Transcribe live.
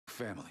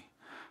family.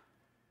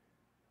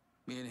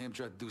 Me and him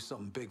tried to do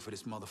something big for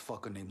this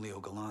motherfucker named Leo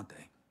Galante.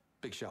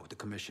 Big shot with the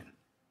commission.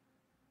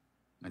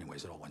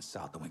 Anyways, it all went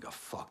south and we got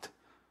fucked.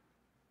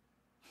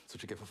 That's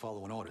what you get for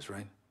following orders,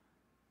 right?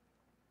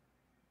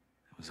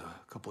 It was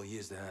a couple of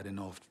years there. I didn't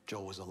know if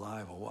Joe was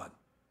alive or what.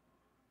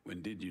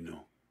 When did you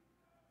know?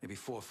 Maybe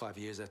 4 or 5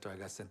 years after I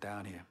got sent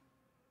down here.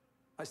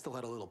 I still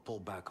had a little pull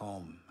back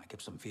home. I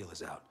kept some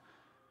feelers out.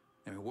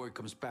 And when word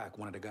comes back,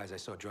 one of the guys I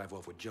saw drive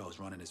off with Joe's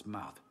running his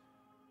mouth.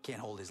 Can't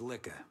hold his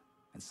liquor.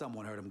 And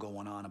someone heard him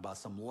going on about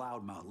some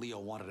loudmouth Leo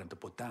wanted him to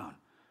put down.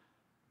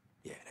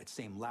 Yeah, that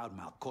same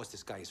loudmouth cost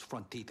this guy his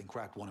front teeth and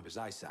cracked one of his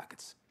eye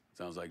sockets.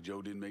 Sounds like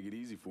Joe didn't make it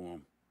easy for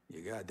him.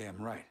 You're goddamn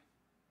right.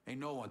 Ain't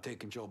no one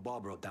taking Joe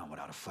Barbaro down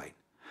without a fight.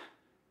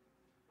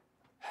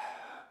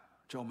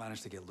 Joe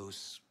managed to get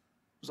loose.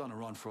 Was on the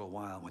run for a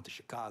while, went to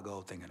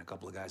Chicago, thinking a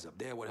couple of guys up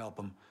there would help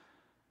him.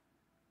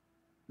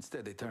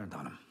 Instead, they turned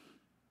on him.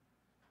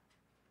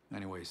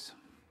 Anyways,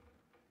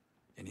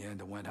 in the end,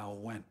 it went how it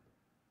went.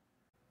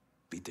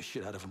 Beat the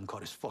shit out of him,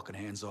 cut his fucking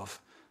hands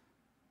off,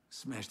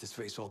 smashed his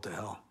face all to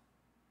hell.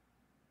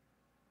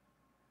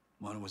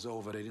 When it was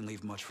over, they didn't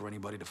leave much for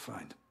anybody to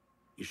find.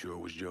 You sure it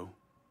was Joe?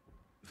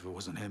 If it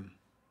wasn't him,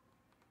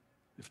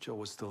 if Joe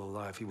was still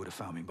alive, he would have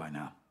found me by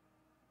now.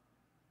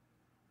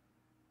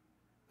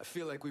 I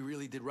feel like we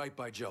really did right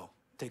by Joe,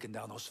 taking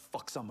down those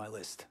fucks on my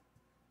list.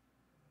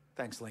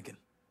 Thanks, Lincoln.